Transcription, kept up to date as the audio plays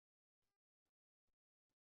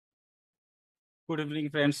Good evening,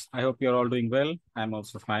 friends. I hope you're all doing well. I'm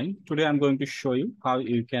also fine. Today, I'm going to show you how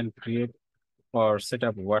you can create or set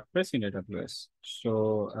up WordPress in AWS.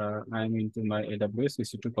 I'm into my AWS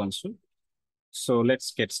EC2 console. So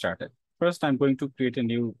let's get started. First, I'm going to create a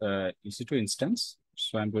new EC2 instance.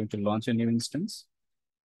 So I'm going to launch a new instance.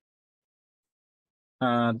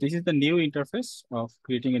 This is the new interface of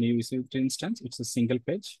creating a new EC2 instance. It's a single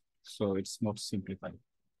page, so it's more simplified.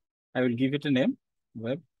 I will give it a name,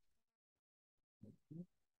 web.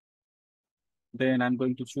 Then I'm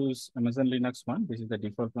going to choose Amazon Linux one. This is the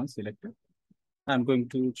default one selected. I'm going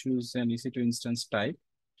to choose an EC2 instance type.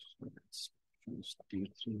 So let's choose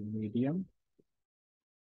T3 medium.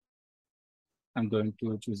 I'm going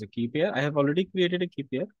to choose a key pair. I have already created a key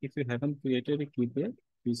pair. If you haven't created a key pair,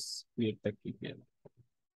 please create the key pair.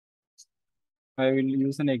 I will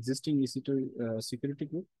use an existing EC2 security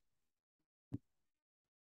group.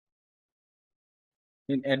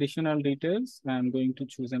 In additional details, I'm going to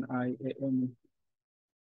choose an IAM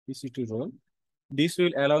EC2 role. This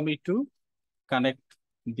will allow me to connect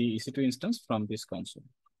the EC2 instance from this console.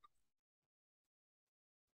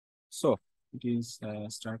 So it is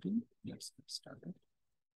starting. Let's get started.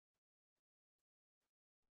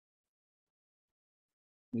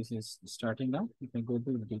 This is starting now. You can go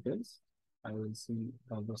to the details. I will see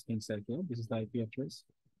all those things are here. This is the IP address.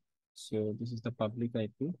 So this is the public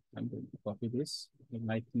IP. I'm going to copy this. You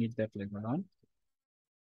might need that later on.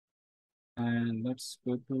 And let's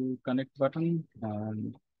go to connect button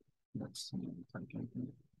and let's see if I can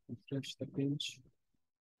refresh the page.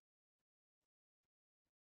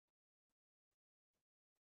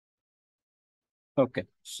 Okay,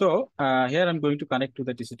 so here I'm going to connect to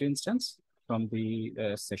the EC2 instance from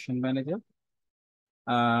the session manager.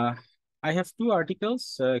 I have two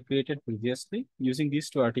articles created previously. Using these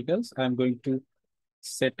two articles, I'm going to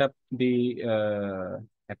set up the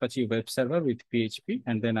Apache web server with PHP,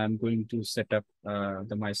 and then I'm going to set up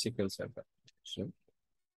the MySQL server. So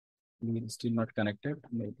it's still not connected.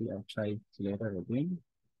 Maybe I'll try later again.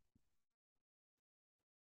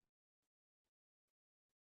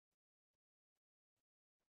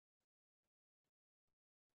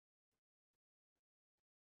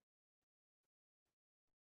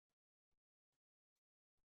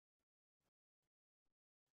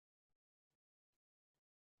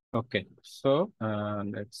 Okay, so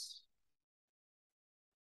let's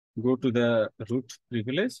go to the root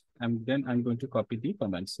privilege, and then I'm going to copy the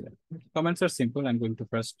comments here. Comments are simple. I'm going to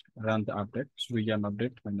first run the update, so yum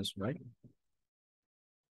update -y.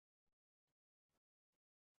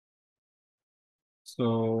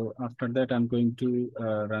 So after that, I'm going to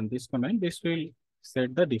run this command. This will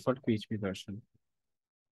set the default PHP version.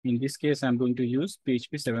 In this case, I'm going to use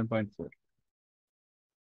PHP 7.4.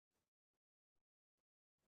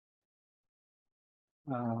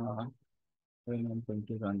 Then I'm going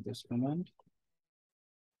to run this command.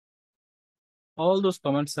 All those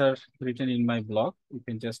comments are written in my blog. You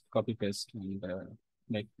can just copy paste and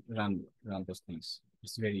run those things.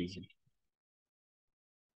 It's very easy.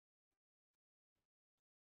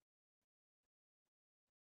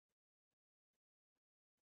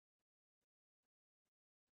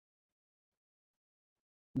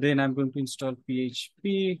 Then I'm going to install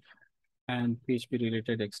PHP and PHP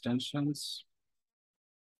related extensions.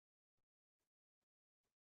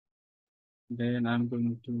 Then I'm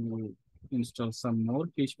going to install some more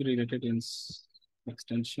PHP related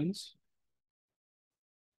extensions.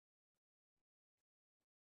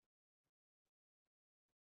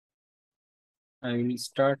 I will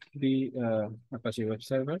start the Apache web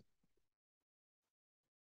server.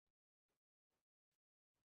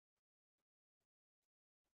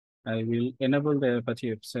 I will enable the Apache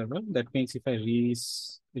web server. That means if I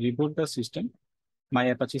reboot the system, my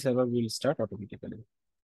Apache server will start automatically.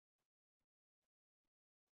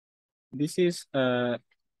 This is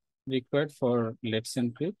required for Let's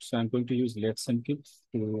Encrypt. So I'm going to use Let's Encrypt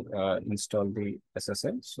to install the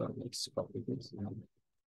SSL. So let's copy this and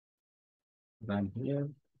run here.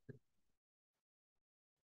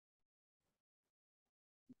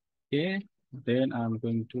 Okay, then I'm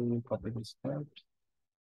going to copy this part.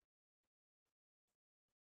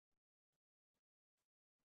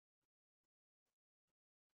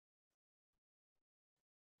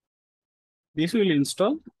 This will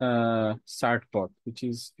install certbot, which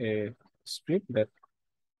is a script that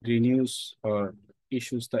renews or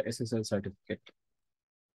issues the SSL certificate.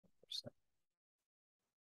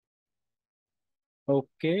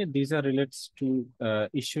 Okay, these are relates to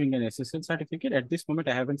issuing an SSL certificate. At this moment,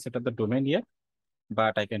 I haven't set up the domain yet,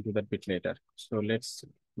 but I can do that bit later. So let's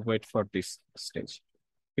wait for this stage.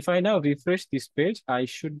 If I now refresh this page, I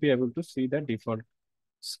should be able to see the default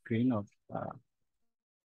screen of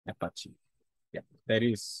Apache. Yeah, there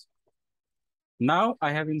is. Now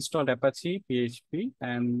I have installed Apache, PHP,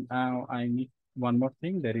 and now I need one more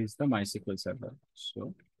thing. There is the MySQL server.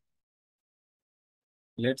 So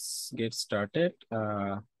let's get started.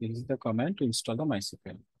 This is the command to install the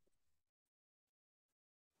MySQL.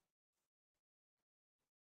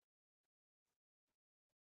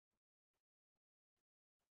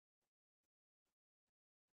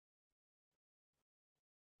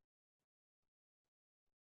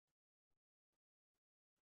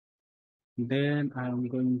 Then I'm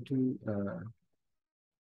going to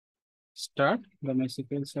start the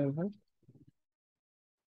MySQL server.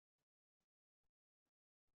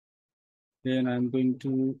 Then I'm going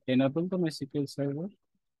to enable the MySQL server.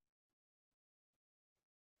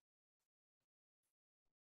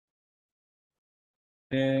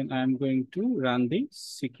 Then I'm going to run the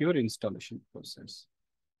secure installation process.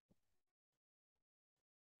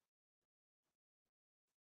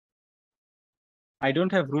 I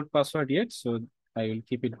don't have root password yet, so I will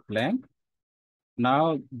keep it blank.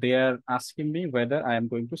 Now they are asking me whether I am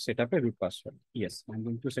going to set up a root password. Yes, I'm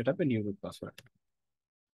going to set up a new root password.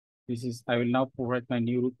 I will now provide my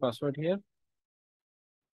new root password here.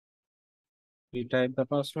 Retype the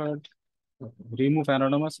password. Remove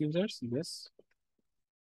anonymous users. Yes.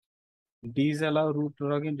 Disallow root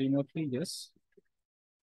login remotely. Yes.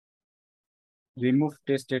 Remove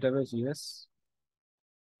test database. Yes.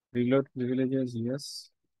 Reload privileges.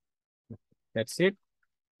 Yes. That's it.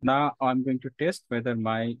 Now I'm going to test whether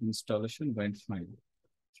my installation went fine.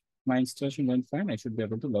 My installation went fine. I should be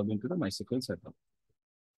able to log into the MySQL server.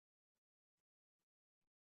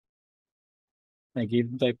 I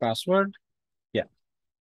give the password. Yeah.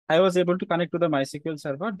 I was able to connect to the MySQL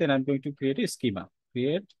server. Then I'm going to create a schema.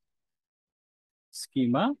 Create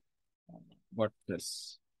schema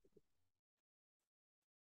WordPress.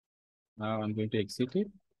 Now I'm going to exit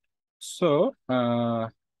it. So now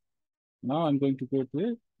I'm going to go to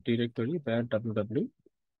a directory where www.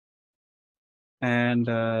 And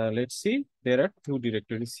let's see, there are two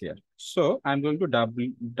directories here. So I'm going to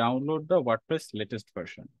download the WordPress latest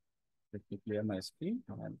version. Let me clear my screen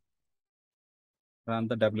and run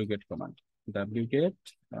the wget command. Wget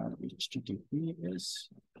https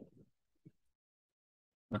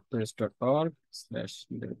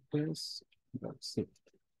wordpress.org/WordPress.zip.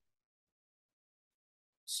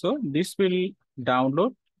 So this will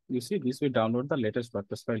download, you see, this will download the latest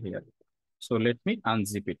WordPress file here. So let me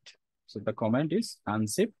unzip it. So the command is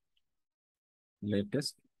unzip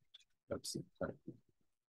latest.zip file.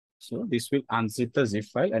 So this will unzip the zip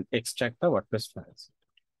file and extract the WordPress files.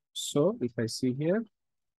 So if I see here,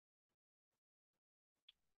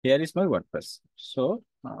 here is my WordPress. So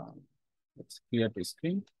let's clear the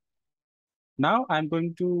screen. Now I'm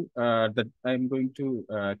going to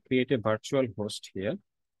create a virtual host here,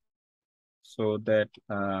 so that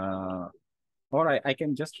or I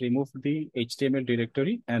can just remove the HTML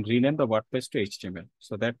directory and rename the WordPress to HTML,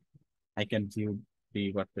 so that I can view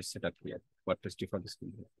the WordPress setup here, WordPress default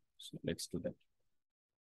screen here. So let's do that.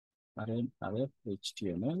 rf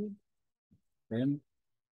HTML, then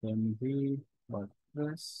mv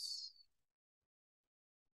WordPress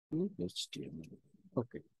to HTML.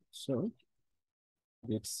 Okay, so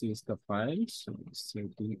let's see the file. So let's say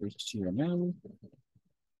the HTML.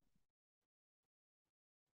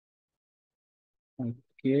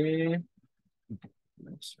 Okay,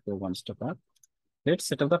 let's go one step up. Let's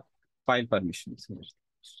set up the file permissions here.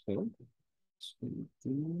 So,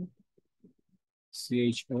 to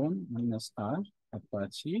chown -r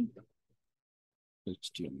Apache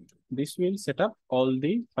HTML. This will set up all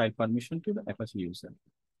the file permission to the Apache user.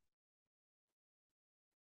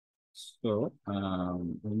 So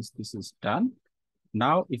once this is done,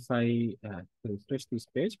 now if I refresh this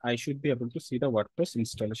page, I should be able to see the WordPress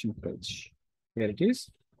installation page. Here it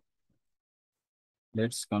is.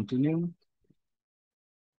 Let's continue.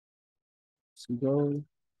 Let's go.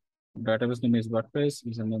 Database name is WordPress.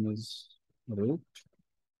 Username is root.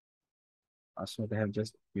 Password I have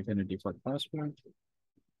just given a default password.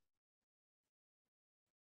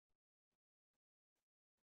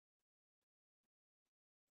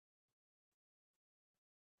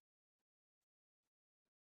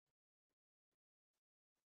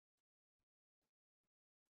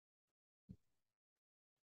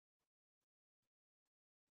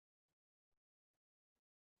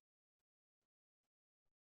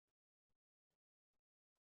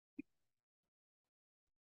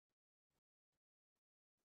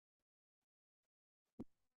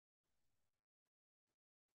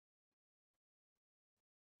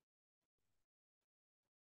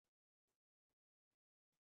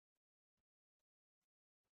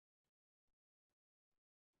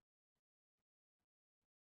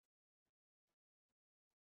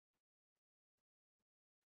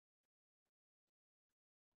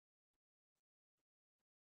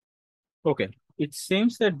 Okay, it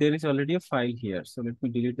seems that there is already a file here. So let me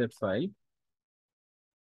delete that file.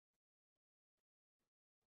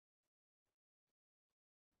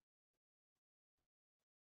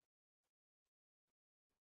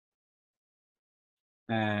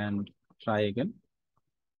 And try again.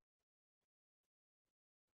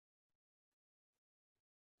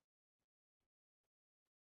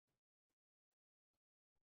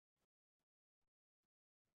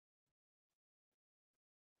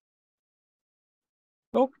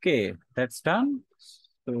 Okay, that's done.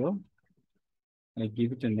 So I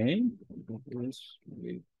give it a name.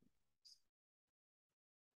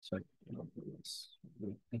 Sorry.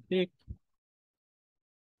 I think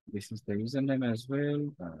this is the username as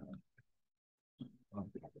well. Blah,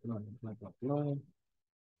 blah, blah, blah, blah.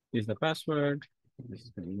 This is the password. This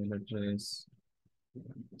is the email address.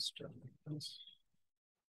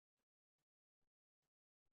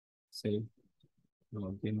 Save,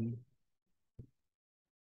 login.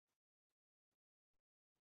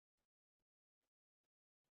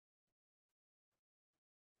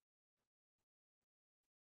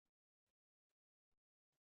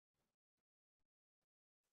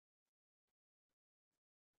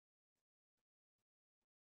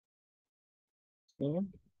 So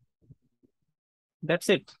that's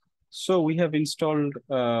it. So we have installed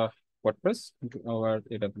WordPress into our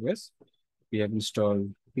AWS. We have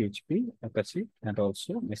installed PHP, Apache, and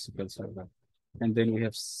also MySQL Server. And then we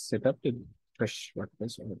have set up the fresh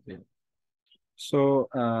WordPress over there. So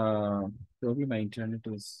probably my internet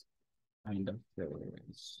is kind of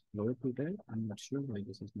slow today. I'm not sure why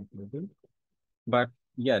this is not loading. But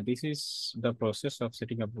yeah, this is the process of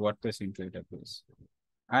setting up WordPress into AWS.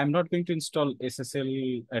 I'm not going to install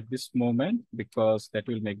SSL at this moment because that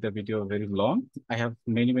will make the video very long. I have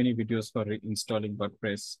many videos for installing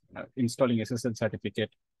WordPress, installing SSL certificate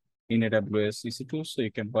in AWS EC2. So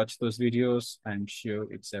you can watch those videos. I'm sure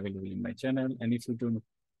it's available in my channel. And if you don't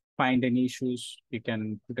find any issues, you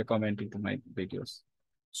can put a comment into my videos.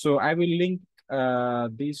 So I will link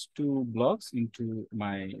these two blogs into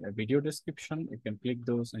my video description. You can click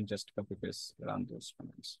those and just copy paste around those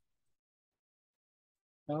comments.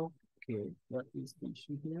 Okay, what is the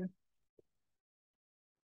issue here?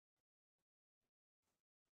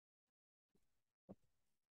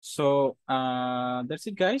 So that's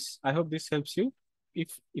it, guys. I hope this helps you.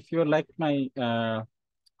 If you like my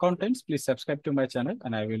contents, please subscribe to my channel,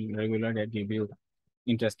 and I will regularly give you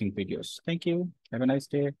interesting videos. Thank you. Have a nice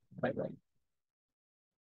day. Bye bye.